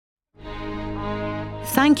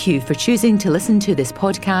Thank you for choosing to listen to this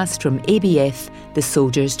podcast from ABF, the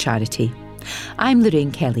Soldiers Charity. I'm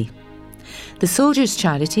Lorraine Kelly. The Soldiers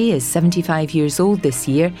Charity is 75 years old this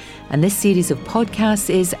year, and this series of podcasts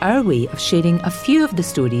is our way of sharing a few of the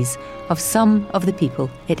stories of some of the people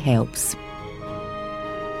it helps.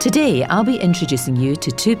 Today, I'll be introducing you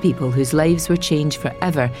to two people whose lives were changed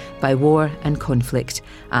forever by war and conflict,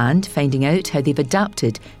 and finding out how they've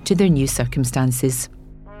adapted to their new circumstances.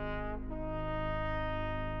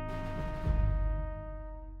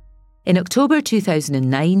 In October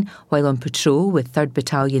 2009, while on patrol with 3rd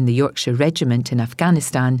Battalion, the Yorkshire Regiment in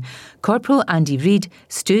Afghanistan, Corporal Andy Reid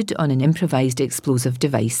stood on an improvised explosive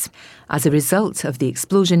device. As a result of the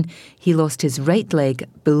explosion, he lost his right leg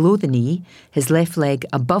below the knee, his left leg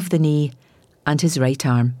above the knee, and his right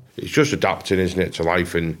arm. It's just adapting, isn't it, to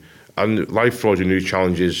life, and life throws you new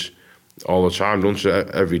challenges all the time, doesn't it?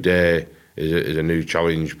 Every day is a new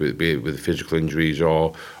challenge, be it with physical injuries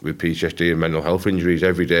or with PTSD and mental health injuries.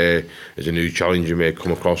 Every day is a new challenge. You may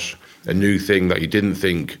come across a new thing that you didn't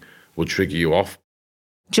think would trigger you off.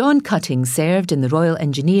 John Cutting served in the Royal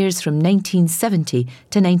Engineers from 1970 to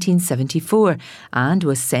 1974 and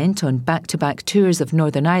was sent on back-to-back tours of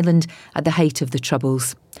Northern Ireland at the height of the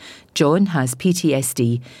Troubles. John has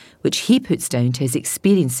PTSD, which he puts down to his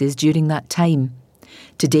experiences during that time.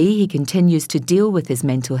 Today he continues to deal with his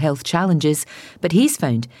mental health challenges, but he's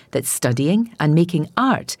found that studying and making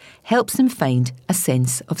art helps him find a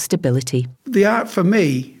sense of stability. The art for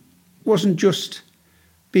me wasn't just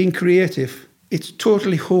being creative. It's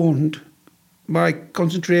totally honed my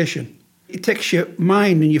concentration. It takes your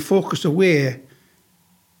mind and your focus away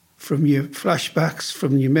from your flashbacks,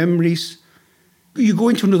 from your memories. You go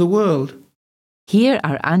into another world. Here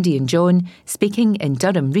are Andy and John speaking in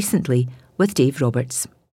Durham recently with Dave Roberts.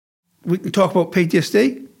 We can talk about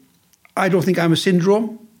PTSD. I don't think I'm a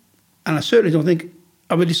syndrome, and I certainly don't think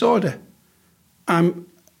I'm a disorder. I'm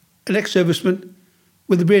an ex-serviceman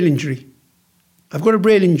with a brain injury. I've got a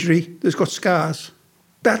brain injury that's got scars.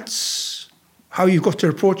 That's how you've got to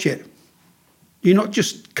approach it. You're not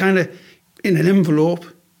just kind of in an envelope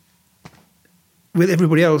with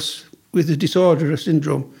everybody else with a disorder or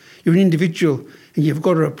syndrome. You're an individual, and you've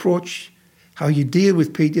got to approach how you deal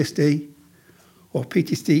with PTSD, or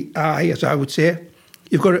PTSD-I, as I would say.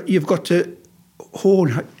 You've got to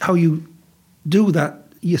hone how you do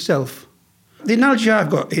that yourself. The analogy I've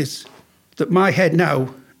got is that my head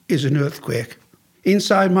now is an earthquake.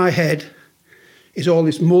 Inside my head is all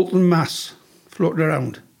this molten mass floating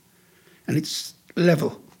around, and it's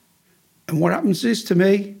level. And what happens is, to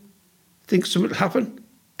me, I think something will happen,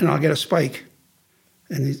 and I'll get a spike.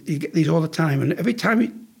 And you get these all the time. And every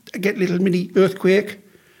time I get a little mini earthquake,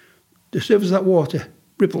 the surface of that water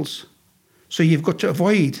ripples. So you've got to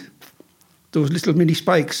avoid those little mini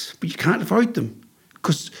spikes, but you can't avoid them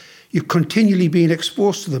because you're continually being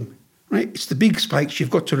exposed to them, right? It's the big spikes you've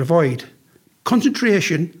got to avoid.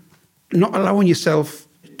 Concentration, not allowing yourself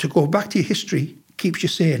to go back to your history, keeps you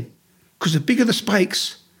sane. Because the bigger the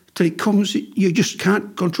spikes, till it comes, you just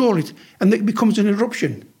can't control it, and it becomes an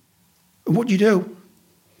eruption. And what do? Do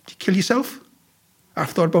you kill yourself? I've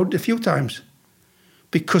thought about it a few times.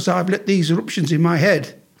 Because I've let these eruptions in my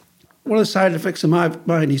head. One of the side effects of my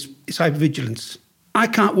mind is hypervigilance. I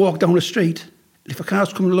can't walk down the street. If a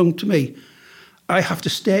car's coming along to me, I have to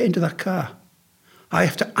stare into that car. I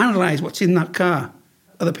have to analyse what's in that car.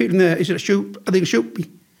 Are there people in there? Is it a shoot? Are they going to shoot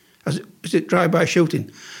me? Is it drive-by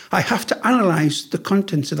shooting? I have to analyse the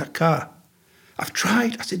contents of that car. I've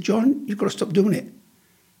tried. I said, John, you've got to stop doing it.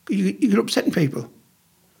 You're upsetting people.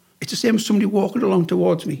 It's the same as somebody walking along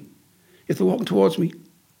towards me. If they're walking towards me,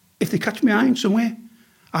 if they catch my eye in somewhere,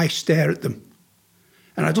 I stare at them.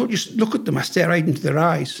 And I don't just look at them, I stare right into their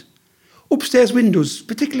eyes. Upstairs windows,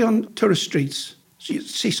 particularly on tourist streets, so you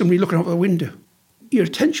see somebody looking out the window. Your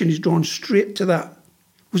attention is drawn straight to that.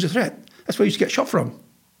 Was a threat. That's where you used to get shot from.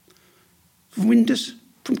 From windows,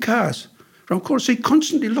 from cars, from corners. So you're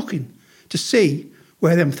constantly looking to see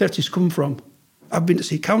where them threats is come from. I've been to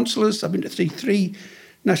see counsellors, I've been to see 3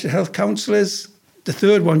 national health counsellors. The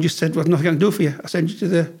third one just said, well, nothing I can do for you. I send you to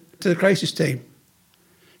the crisis team.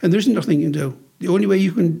 And there isn't nothing you can do. The only way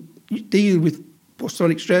you can deal with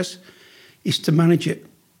post-traumatic stress is to manage it.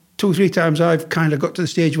 2 or 3 times I've kind of got to the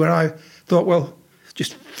stage where I thought, well,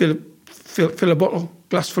 just fill a bottle,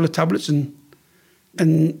 glass full of tablets and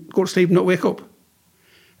go to sleep and not wake up.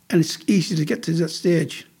 And it's easy to get to that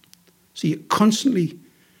stage. So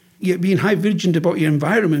you're being hyper-vigilant about your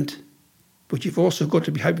environment, but you've also got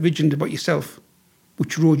to be hyper-vigilant about yourself.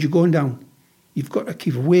 Which road you're going down. You've got to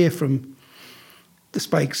keep away from the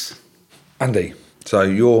spikes. Andy, so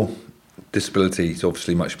you're disability is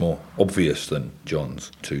obviously much more obvious than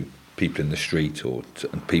John's to people in the street or to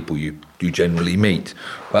people you generally meet.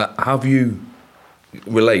 But how do you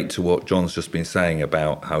relate to what John's just been saying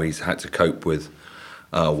about how he's had to cope with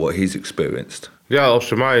what he's experienced? Yeah,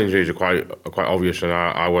 so my injuries are quite obvious, and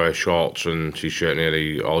I wear shorts and t-shirt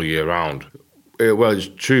nearly all year round. Well, it's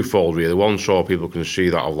twofold really. One, so people can see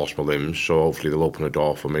that I've lost my limbs, so hopefully they'll open a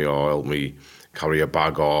door for me or help me carry a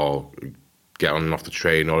bag or get on and off the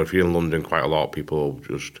train. Or if you're in London, quite a lot of people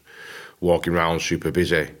just walking around super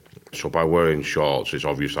busy. So by wearing shorts, it's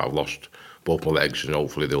obvious that I've lost both my legs, and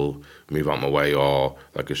hopefully they'll move out my way or,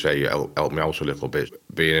 like I say, help me out a little bit.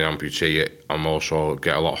 Being an amputee, I'm also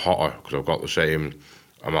get a lot hotter because I've got the same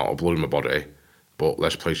amount of blood in my body, but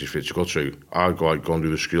less places for it to go to. I go and do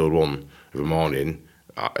the school run every morning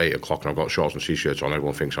at 8 o'clock and I've got shorts and t-shirts on.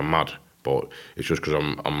 Everyone thinks I'm mad, but it's just because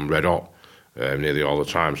I'm red hot nearly all the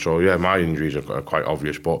time. So yeah, my injuries are quite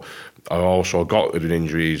obvious, but I've also got other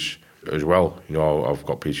injuries as well. You know, I've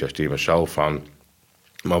got PTSD myself, and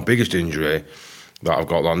my biggest injury that I've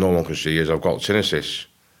got that no one can see is I've got tinnitus.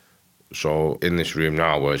 So in this room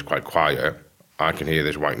now where it's quite quiet, I can hear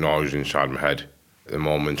this white noise inside my head at the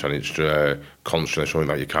moment, and it's constantly something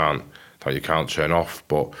that you can't turn off.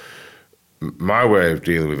 But my way of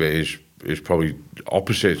dealing with it is probably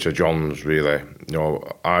opposite to John's, really. You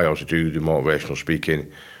know, I also do motivational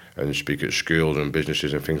speaking and speak at schools and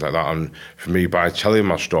businesses and things like that. And for me, by telling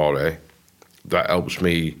my story, that helps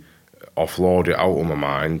me offload it out of my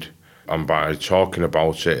mind, and by talking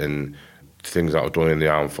about it and things that I've done in the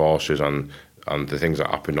armed forces and the things that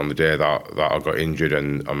happened on the day that I got injured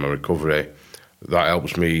and my recovery, that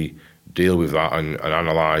helps me deal with that and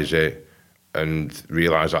analyse it and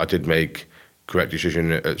realise that I did make correct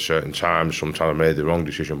decision at certain times. Sometimes I made the wrong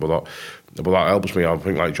decision, but that helps me. I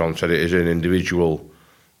think, like John said, it is an individual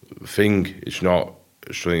thing. It's not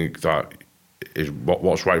something that is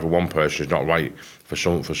what's right for one person is not right for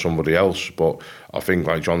somebody else. But I think,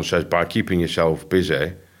 like John says, by keeping yourself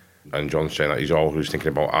busy, and John's saying that he's always thinking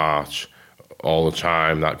about art all the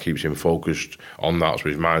time, that keeps him focused on that, so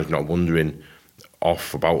his mind's not wandering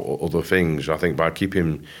off about other things. I think by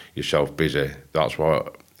keeping yourself busy, that's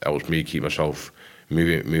what helps me keep myself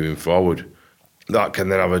moving forward. That can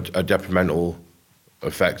then have a detrimental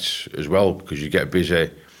effect as well, because you get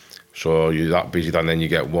busy. So you're that busy that then you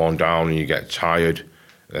get worn down and you get tired,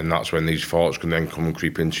 and that's when these thoughts can then come and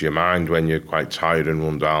creep into your mind when you're quite tired and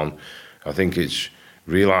run down. I think it's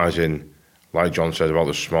realising, like John says about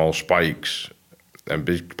the small spikes and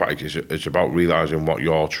big spikes, it's about realising what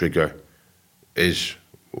your trigger is,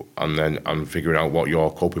 and figuring out what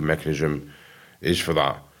your coping mechanism is for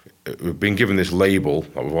that. We've been given this label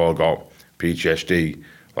that we've all got PTSD,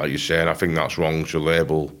 like you're saying. I think that's wrong to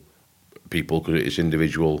label people, because it's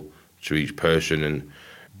individual to each person. And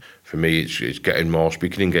for me, it's getting more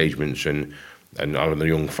speaking engagements and having a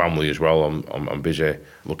young family as well. I'm busy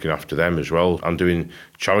looking after them as well, and doing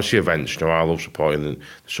charity events. You know, I love supporting the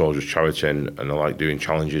Soldiers Charity, and I like doing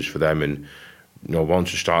challenges for them. And you know,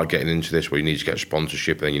 once you start getting into this, where you need to get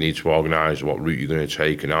sponsorship, then you need to organise what route you're going to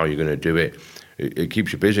take and how you're going to do it. It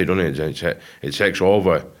keeps you busy, doesn't it? It takes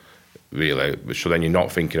over, really. So then you're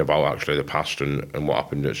not thinking about actually the past and what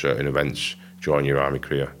happened at certain events during your army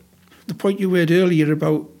career. The point you made earlier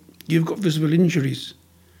about you've got visible injuries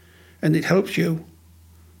and it helps you.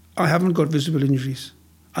 I haven't got visible injuries.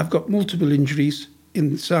 I've got multiple injuries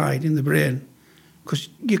inside, in the brain, because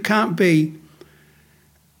you can't be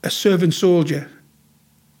a serving soldier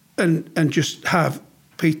and just have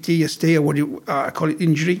PTSD, or what I call it,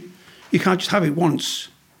 injury. You can't just have it once.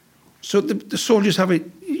 So the soldiers have it.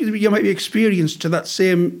 You might be experienced to that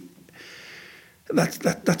same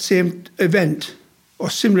event or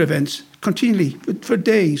similar events continually for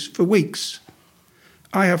days, for weeks.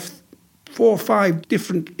 I have 4 or 5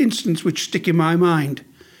 different incidents which stick in my mind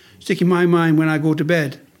when I go to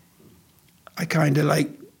bed. I kind of like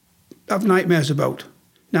have nightmares about.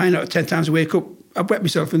 9 out of 10 times I wake up, I wet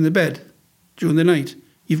myself in the bed during the night.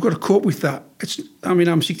 You've got to cope with that.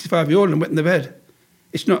 I'm 65 years old and I'm wet in the bed.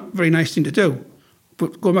 It's not a very nice thing to do.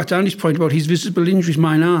 But going back to Andy's point about his visible injuries,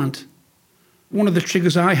 mine aren't. One of the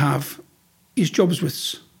triggers I have is jobs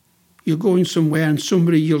with. You'll go in somewhere and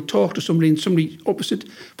you'll talk to somebody, and somebody opposite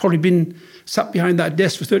probably been sat behind that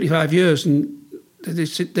desk for 35 years, and they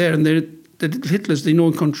sit there and they're the little Hitlers, they know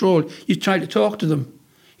in control. You try to talk to them.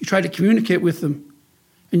 You try to communicate with them.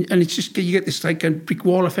 And it's just, you get this like a brick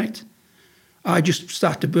wall effect. I just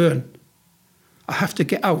start to burn. I have to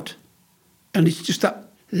get out. And it's just that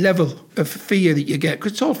level of fear that you get,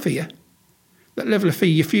 because it's all fear. That level of fear,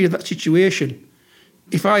 you fear that situation.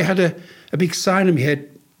 If I had a big sign on my head,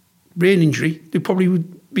 brain injury, they probably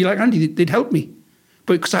would be like Andy, they'd help me.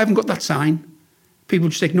 But because I haven't got that sign, people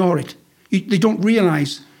just ignore it. They don't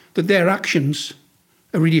realise that their actions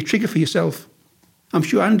are really a trigger for yourself. I'm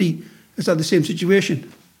sure Andy has had the same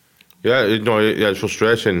situation. Yeah, it's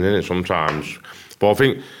frustrating, isn't it, sometimes? But I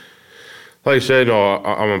think, like I say,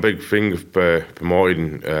 I'm a big thing for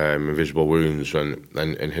promoting invisible wounds and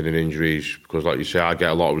hidden injuries, because, like you say, I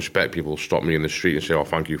get a lot of respect. People stop me in the street and say, "Oh,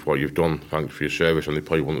 thank you for what you've done, thank you for your service," and they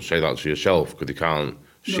probably wouldn't say that to yourself because they can't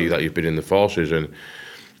see that you've been in the forces. And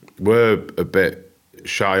we're a bit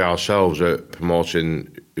shy ourselves at promoting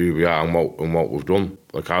who we are and what we've done.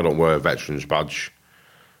 Like, I don't wear a veteran's badge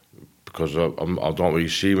because I don't really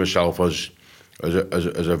see myself as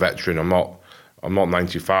a veteran. I'm not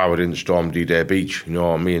 95. I didn't storm D-Day Beach. You know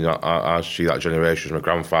what I mean? I see that generation. My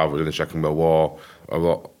grandfather was in the Second World War. A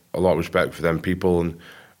lot of respect for them people. And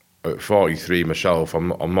at 43 myself,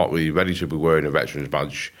 I'm not really ready to be wearing a veteran's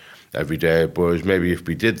badge every day. Whereas maybe if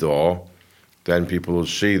we did, though, then people will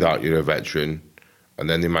see that you're a veteran, and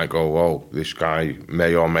then they might go, "Well, this guy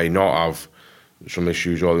may or may not have some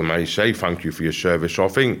issues," or they may say, "Thank you for your service." So I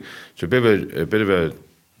think it's a bit of a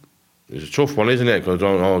it's a tough one, isn't it? Because I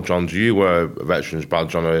don't know, John, do you wear a veteran's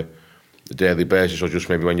badge on a daily basis, or just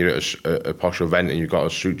maybe when you're at a posh event and you've got a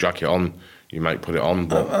suit jacket on, you might put it on?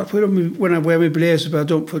 But I put it on when I wear my blazer, but I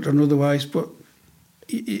don't put it on otherwise. But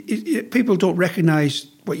people don't recognise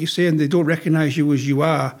what you're saying. They don't recognise you as you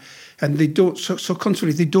are, and they don't. So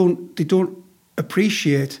consequently, they don't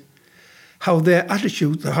appreciate how their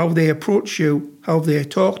attitude, how they approach you, how they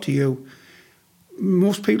talk to you.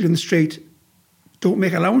 Most people in the street don't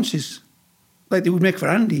make allowances like they would make for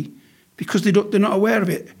Andy, because they're not aware of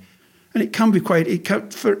it, and it can be for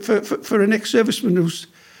an ex-serviceman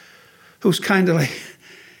who's kind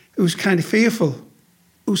of fearful,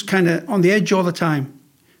 who's kind of on the edge all the time.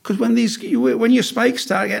 Because when your spikes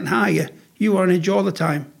start getting higher, you are on edge all the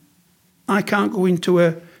time. I can't go into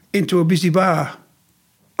a busy bar.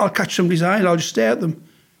 I'll catch somebody's eye and I'll just stare at them.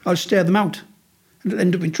 I'll stare them out and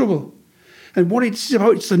end up in trouble. And what it's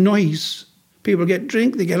about, it's the noise. People get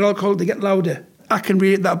drink, they get alcohol, they get louder. I can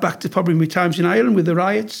relate that back to probably my times in Ireland with the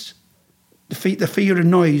riots, the fear of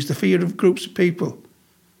noise, the fear of groups of people.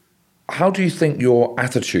 How do you think your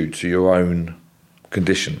attitude to your own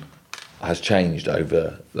condition has changed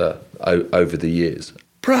over the years?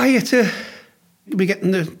 Prior to me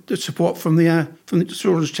getting the support from the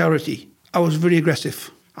Soldiers Charity, I was very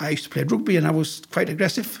aggressive. I used to play rugby and I was quite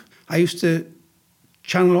aggressive. I used to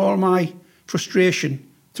channel all my frustration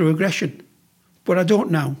through aggression. But I don't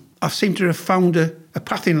now. I seem to have found a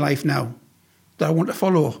path in life now that I want to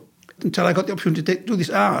follow. Until I got the opportunity to do this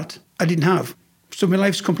art, I didn't have. So my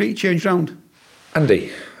life's completely changed round.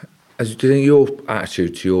 Andy, do you think your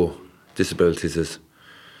attitude to your disabilities has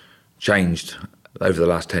changed over the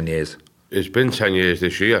last 10 years? It's been 10 years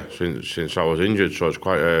this year since I was injured, so it's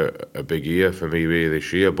quite a big year for me really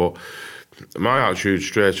this year. But my attitude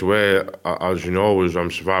straight away, as you know, was I'm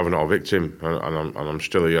survivor, not a victim, and I'm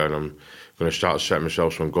still here, and I'm going to start setting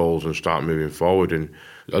myself some goals and start moving forward. And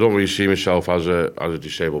I don't really see myself as a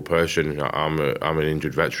disabled person. I'm an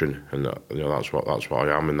injured veteran, and that's what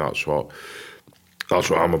I am, and that's what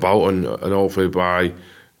I'm about. And hopefully by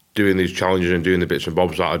doing these challenges and doing the bits and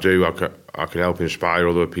bobs that I do, I can help inspire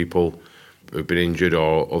other people who've been injured,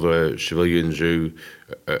 or other civilians who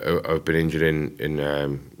have been injured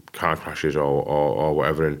in car crashes or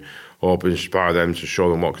whatever, and hope inspire them to show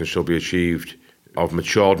them what can still be achieved. I've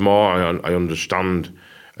matured more. I understand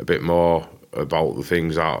a bit more about the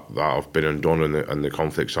things that have been and done, and the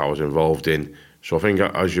conflicts I was involved in. So I think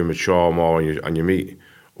as you mature more and you meet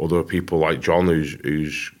other people like John,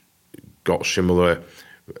 who's got similar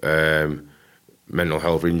mental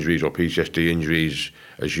health injuries or PTSD injuries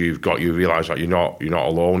as you've got, you realise that you're not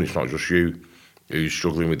alone. It's not just you who's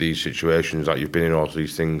struggling with these situations that you've been in, or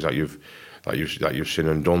these things that you've seen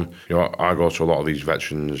and done. You know, I go to a lot of these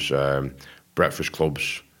veterans breakfast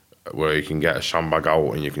clubs where you can get a sandbag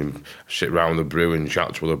out and you can sit around the brew and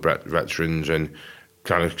chat to other veterans and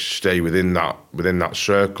kind of stay within that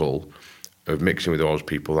circle of mixing with those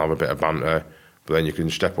people, have a bit of banter, but then you can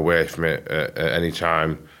step away from it at any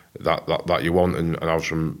time that you want and have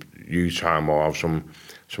some you time or have some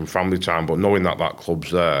family time. But knowing that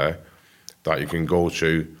club's there, that you can go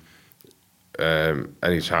to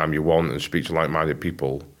any time you want and speak to like-minded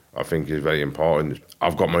people, I think is very important.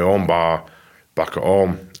 I've got my own bar back at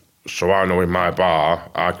home, so I know in my bar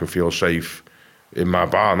I can feel safe in my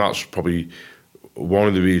bar, and that's probably one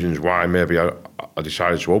of the reasons why maybe I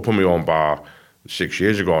decided to open my own bar 6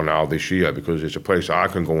 years ago now this year, because it's a place that I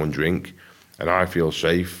can go and drink and I feel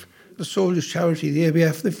safe. The Soldiers Charity, the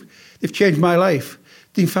ABF, they've changed my life.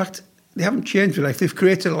 In fact, they haven't changed my life. They've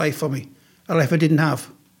created a life for me, a life I didn't have.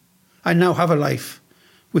 I now have a life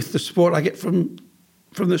with the support I get from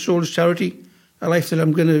the Soldiers Charity, a life that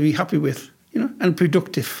I'm going to be happy with, and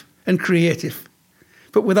productive and creative.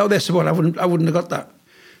 But without their support, I wouldn't have got that.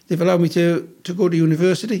 They've allowed me to go to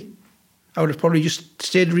university. I would have probably just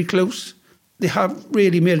stayed a recluse. They have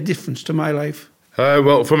really made a difference to my life.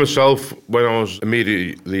 Well, for myself, when I was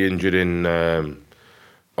immediately injured in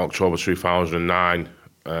October 2009,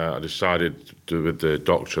 I decided with the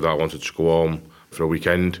doctor that I wanted to go home for a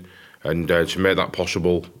weekend. And to make that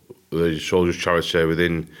possible, the Soldiers Charity,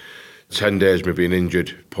 within 10 days of me being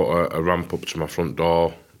injured, put a ramp up to my front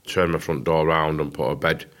door, turned my front door around and put a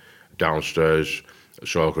bed downstairs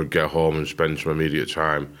so I could get home and spend some immediate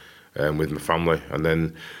time with my family. And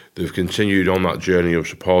then they've continued on that journey of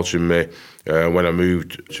supporting me. When I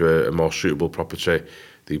moved to a more suitable property,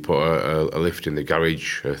 they put a lift in the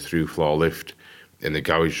garage, a through-floor lift in the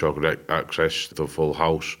garage so I could access the full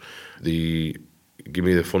house. They give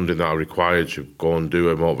me the funding that I required to go and do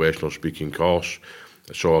a motivational speaking course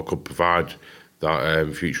so I could provide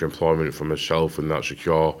that future employment for myself and that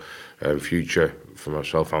secure future for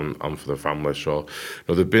myself and for the family. So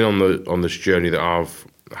they've been on this journey that I've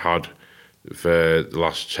had for the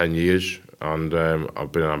last 10 years, and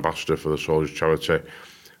I've been an ambassador for the Soldiers Charity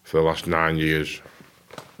for the last 9 years.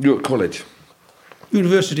 You're at college?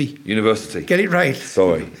 University. Get it right.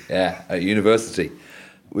 Sorry. Yeah, at university,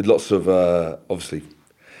 with lots of, obviously,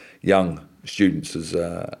 young students as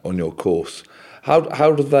on your course.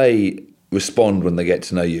 How do they respond when they get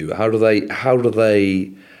to know you? How do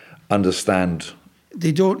they understand?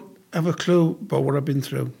 They don't have a clue about what I've been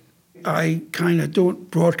through. I kind of don't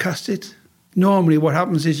broadcast it. Normally what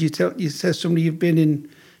happens is you tell somebody you've been in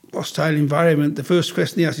hostile environment, the first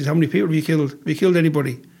question they ask is, how many people have you killed? Have you killed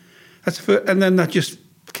anybody? That's the first, and then that just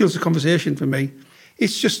kills the conversation for me.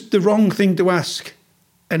 It's just the wrong thing to ask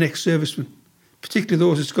an ex-serviceman, particularly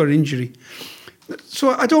those that's got an injury. So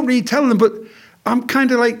I don't really tell them, but I'm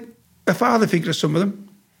kind of like a father figure to some of them.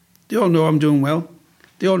 They all know I'm doing well.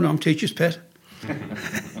 They all know I'm teacher's pet.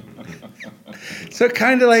 So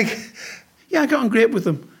kind of like, yeah, I got on great with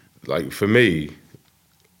them. Like for me,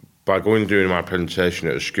 by going and doing my presentation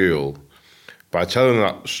at a school, by telling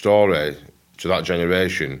that story to that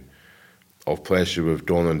generation of places we've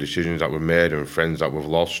done and decisions that we've made and friends that we've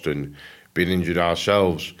lost and been injured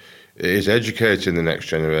ourselves, it is educating the next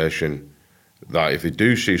generation that if they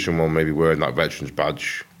do see someone maybe wearing that veteran's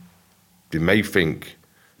badge, they may think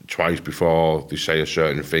twice before they say a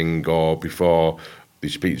certain thing or before they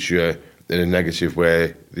speak to you in a negative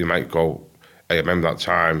way. They might go, hey, I remember that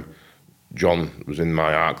time John was in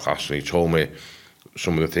my art class and he told me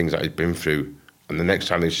some of the things that he'd been through. And the next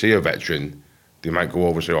time they see a veteran, they might go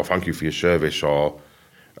over and say, oh, thank you for your service. Or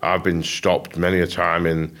I've been stopped many a time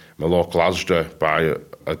in my local Asda by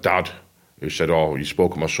a dad who said, oh, you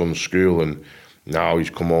spoke at my son's school and now he's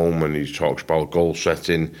come home and he talks about goal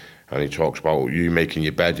setting and he talks about you making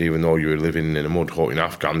your bed even though you were living in a mud hut in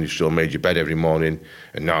Afghan, you still made your bed every morning,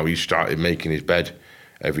 and now he started making his bed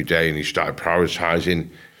every day and he started prioritising.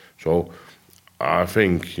 So I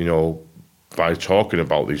think, by talking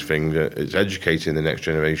about these things, it's educating the next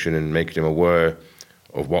generation and making them aware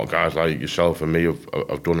of what guys like yourself and me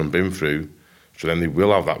have done and been through, so then they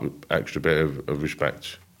will have that extra bit of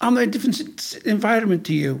respect. I'm in a different environment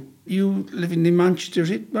to you. You living in Manchester,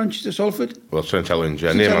 is it? Manchester, Salford? Well, St Helens,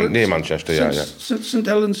 yeah, near Manchester, yeah. St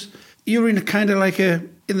Helens. You're in a kind of like in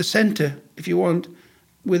the centre, if you want,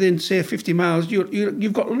 within, say, 50 miles.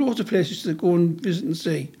 You've got loads of places to go and visit and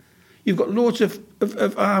see. You've got loads of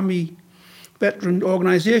army veteran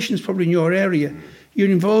organisations probably in your area.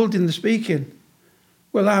 You're involved in the speaking.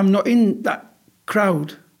 Well, I'm not in that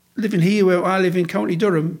crowd. Living here where I live in County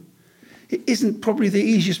Durham, it isn't probably the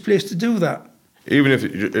easiest place to do that. Even if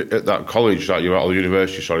at that college that you're at, or the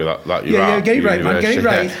university, sorry, that you're at. Yeah, get it right, man, get it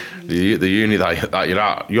right. The uni that you're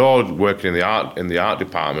at, you're working in the art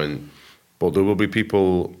department, but there will be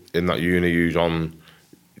people in that uni who's on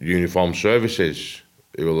uniformed services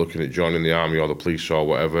who are looking at joining the army or the police or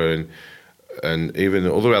whatever, and even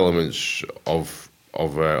the other elements of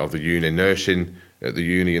the uni, nursing at the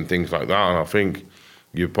uni and things like that. And I think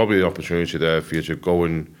you've probably the opportunity there for you to go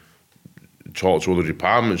and talk to other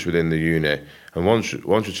departments within the uni. And once you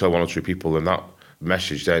tell one or two people, then that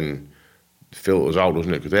message then filters out,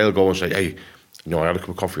 doesn't it? Because they'll go and say, hey, I had a cup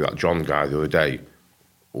of coffee with that John guy the other day.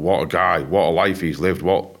 What a guy, what a life he's lived,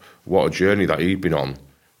 what a journey that he'd been on.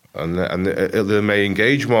 And they may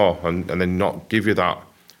engage more and then not give you that.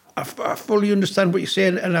 I fully understand what you're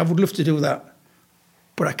saying, and I would love to do that.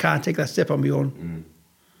 But I can't take that step on my own.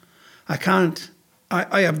 I can't.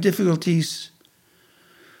 I have difficulties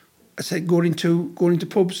I said, going into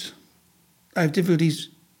pubs. I have difficulties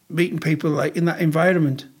meeting people like in that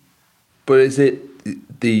environment. But is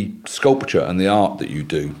it the sculpture and the art that you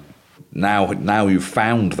do, now you've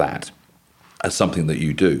found that as something that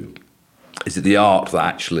you do, is it the art that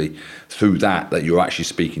actually, through that you're actually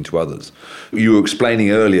speaking to others? You were explaining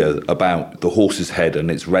earlier about the horse's head and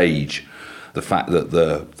its rage, the fact that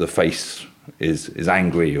the face is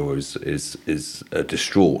angry or is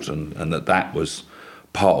distraught, and that was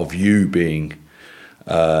part of you being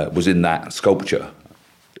was in that sculpture.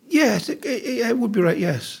 Yes, it would be right.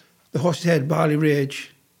 Yes, the horse's head, barley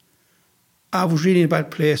rage. I was really in a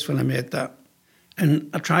bad place when I made that, and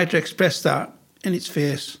I tried to express that in its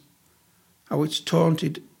face, how it's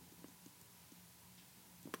taunted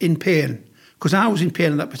in pain, because I was in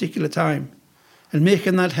pain at that particular time, and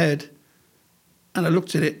making that head, and I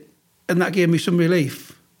looked at it, and that gave me some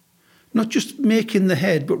relief. Not just making the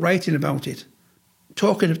head, but writing about it,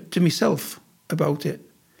 talking to myself about it.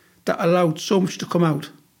 That allowed so much to come out.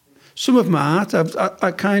 Some of my art,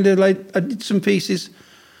 I kind of like, I did some pieces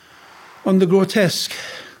on the grotesque,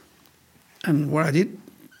 and what I did,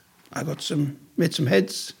 I made some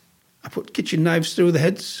heads. I put kitchen knives through the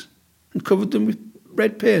heads and covered them with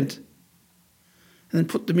red paint, and then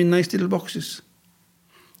put them in nice little boxes.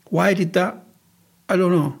 Why I did that, I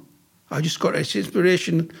don't know. I just got this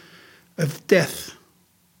inspiration of death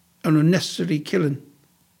and unnecessary killing,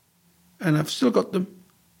 and I've still got them,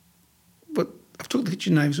 but I've took the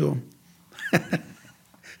kitchen knives home.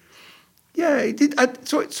 Yeah, it did.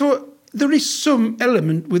 So there is some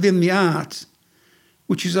element within the art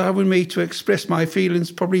which is allowing me to express my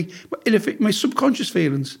feelings, probably in effect, my subconscious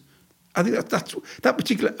feelings. I think that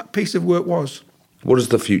particular piece of work was. What does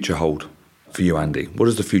the future hold for you, Andy? What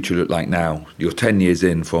does the future look like now? You're 10 years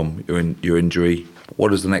in from your injury. What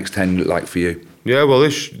does the next 10 look like for you? Yeah, well,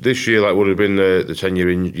 this year would have been the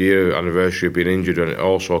 10-year anniversary of being injured, and it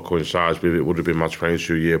also coincides with it would have been my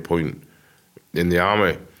 22-year point in the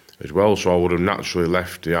army as well. So I would have naturally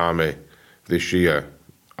left the army this year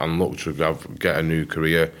and looked to get a new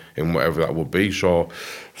career in whatever that would be. So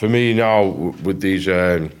for me now, with these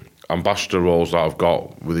ambassador roles that I've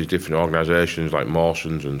got with these different organisations like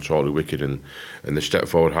Mawson's and Totally Wicked and the Step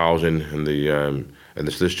Forward Housing and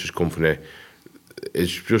the Solicitors Company,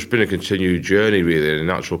 it's just been a continued journey, really, a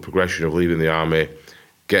natural progression of leaving the army,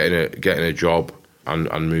 getting a job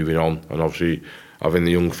and moving on, and obviously having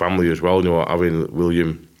the young family as well. You know, having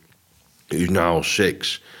William, who's now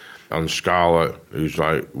 6, and Scarlett, who's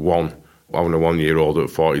like 1, having a 1-year-old at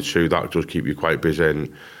 42. That does keep you quite busy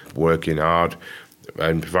and working hard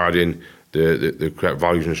and providing the correct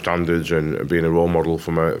values and standards and being a role model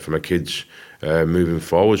for my kids moving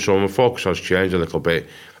forward. So my focus has changed a little bit.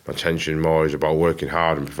 My attention more is about working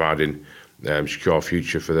hard and providing secure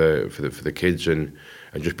future for the kids and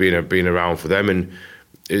just being around for them. And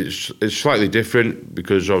it's slightly different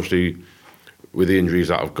because obviously with the injuries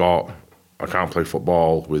that I've got, I can't play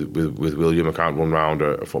football with William. I can't run around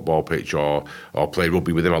a football pitch or play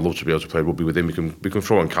rugby with him. I'd love to be able to play rugby with him. We can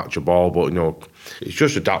throw and catch a ball, but you know, it's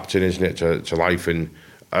just adapting, isn't it, to life, and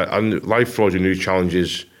life throws you new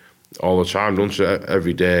challenges all the time. Don't it?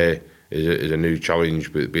 Every day is a new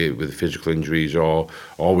challenge, be it with physical injuries or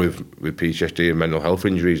with PTSD and mental health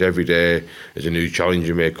injuries. Every day is a new challenge.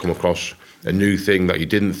 You may come across a new thing that you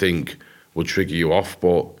didn't think would trigger you off,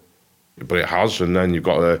 but it has, and then you've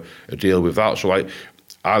got to deal with that. So like,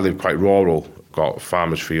 I live quite rural, got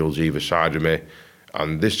farmers' fields either side of me,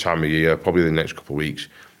 and this time of year, probably the next couple of weeks,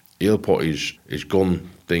 he'll put his gun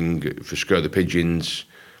thing for scare the pigeons,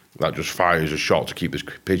 that just fires a shot to keep his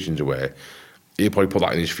pigeons away. He'll probably put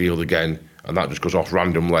that in his field again, and that just goes off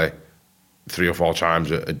randomly 3 or 4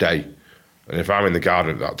 times a day. And if I'm in the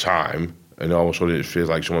garden at that time, and all of a sudden it feels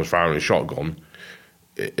like someone's firing a shotgun,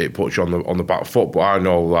 it puts you on the back foot. But I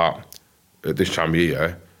know that at this time of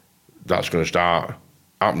year, that's going to start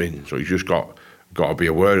happening. So you just got to be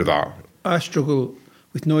aware of that. I struggle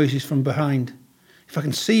with noises from behind. If I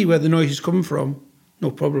can see where the noise is coming from, no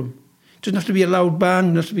problem. It doesn't have to be a loud bang, it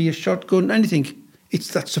doesn't have to be a shotgun, anything.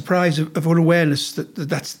 It's that surprise of unawareness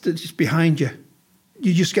that's just behind you.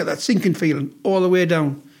 You just get that sinking feeling all the way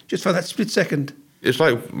down, just for that split second. It's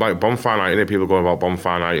like bonfire night, and people going about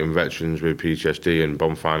bonfire night and veterans with PTSD and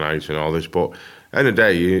bonfire nights and all this, but end of the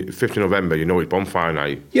day, 5th of November, you know it's bonfire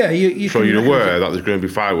night. Yeah, so you're aware that there's going to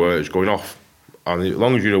be fireworks going off, and as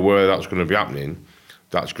long as you're aware that's going to be happening,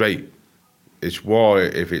 that's great. It's war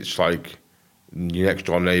if it's like your next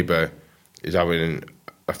door neighbour is having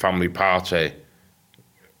a family party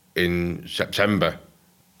in September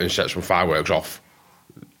and set some fireworks off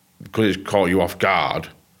because it's caught you off guard.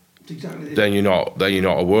 Exactly. Then you're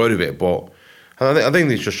not aware of it. But And I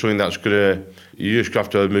think it's just something that's you just have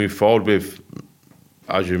to move forward with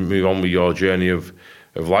as you move on with your journey of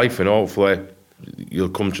life, and hopefully you'll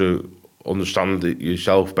come to understand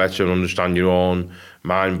yourself better and understand your own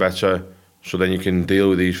mind better, so then you can deal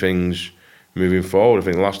with these things moving forward. I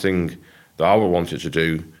think the last thing that I would want it to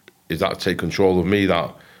do is that take control of me,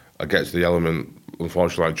 that I get to the element,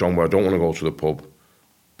 unfortunately, like John, where I don't want to go to the pub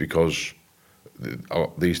because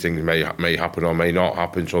these things may happen or may not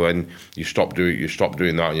happen. So then you stop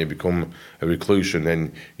doing that, and you become a recluse, and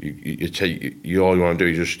then you all you want to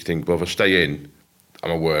do is just think, well, if I stay in, I'm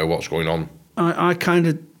aware of what's going on. I kind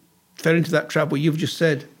of fell into that trap what you've just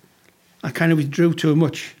said. I kind of withdrew too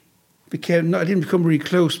much. I didn't become a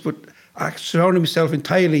recluse, but I surrounded myself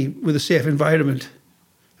entirely with a safe environment,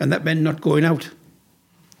 and that meant not going out.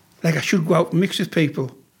 Like, I should go out and mix with people.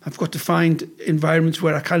 I've got to find environments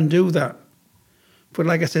where I can do that. But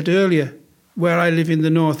like I said earlier, where I live in the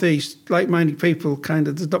northeast, like-minded people,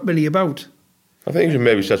 there's not many about. I think you should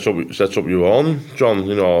maybe set up your own, John.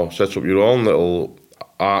 Set up your own little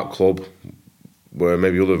art club where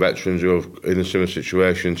maybe other veterans who are in a similar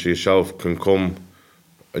situation to yourself can come,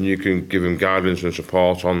 and you can give them guidance and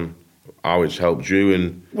support on how it's helped you.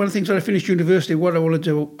 And one of the things when I finished university, what I want to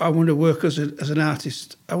do, I want to work as an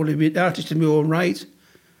artist. I want to be an artist in my own right.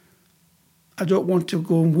 I don't want to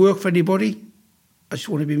go and work for anybody. I just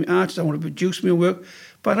want to be an artist. I want to produce my work.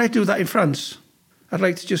 But I do that in France. I'd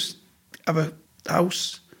like to just have a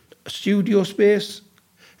house, a studio space.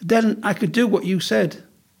 Then I could do what you said.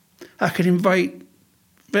 I could invite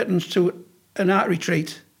veterans to an art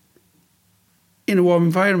retreat in a warm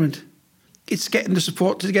environment. It's getting the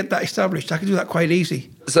support to get that established. I can do that quite easy.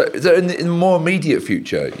 So in the more immediate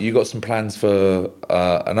future, you got some plans for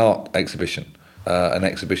an art exhibition, an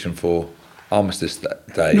exhibition for Armistice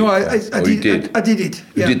Day? No, I did. I did it.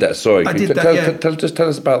 You did that. Sorry, I did that. Just tell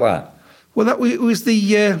us about that. Well, it was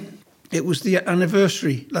the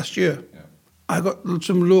anniversary last year. Yeah. I got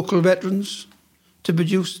some local veterans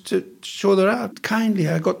to show their art. Kindly,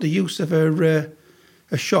 I got the use of a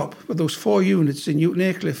shop with those 4 units in Newton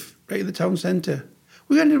Aycliffe, right in the town centre.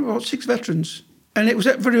 We had about 6 veterans, and it was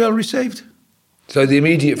very well received. So the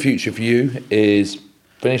immediate future for you is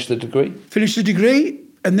finish the degree? Finish the degree,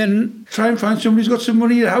 and then try and find somebody who's got some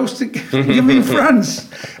money in the house to give me in France.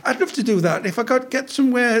 I'd love to do that. If I could get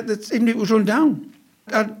somewhere that even if it was run down,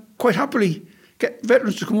 I'd quite happily get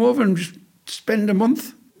veterans to come over and just spend a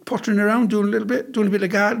month pottering around, doing a bit of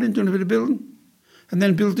gardening, doing a bit of building, and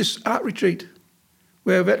then build this art retreat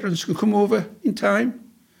where veterans can come over in time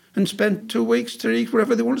and spend 2 weeks, 3 weeks,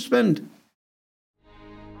 whatever they want to spend.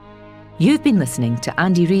 You've been listening to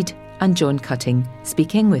Andy Reid and John Cutting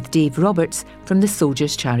speaking with Dave Roberts from the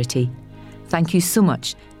Soldiers Charity. Thank you so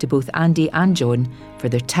much to both Andy and John for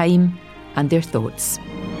their time and their thoughts.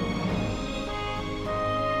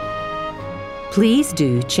 Please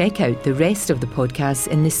do check out the rest of the podcasts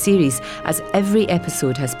in this series, as every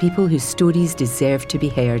episode has people whose stories deserve to be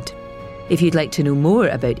heard. If you'd like to know more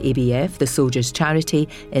about ABF, the Soldiers Charity,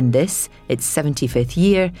 in its 75th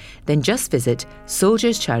year, then just visit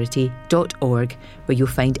soldierscharity.org, where you'll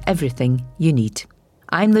find everything you need.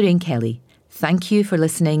 I'm Lorraine Kelly. Thank you for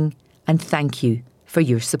listening, and thank you for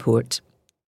your support.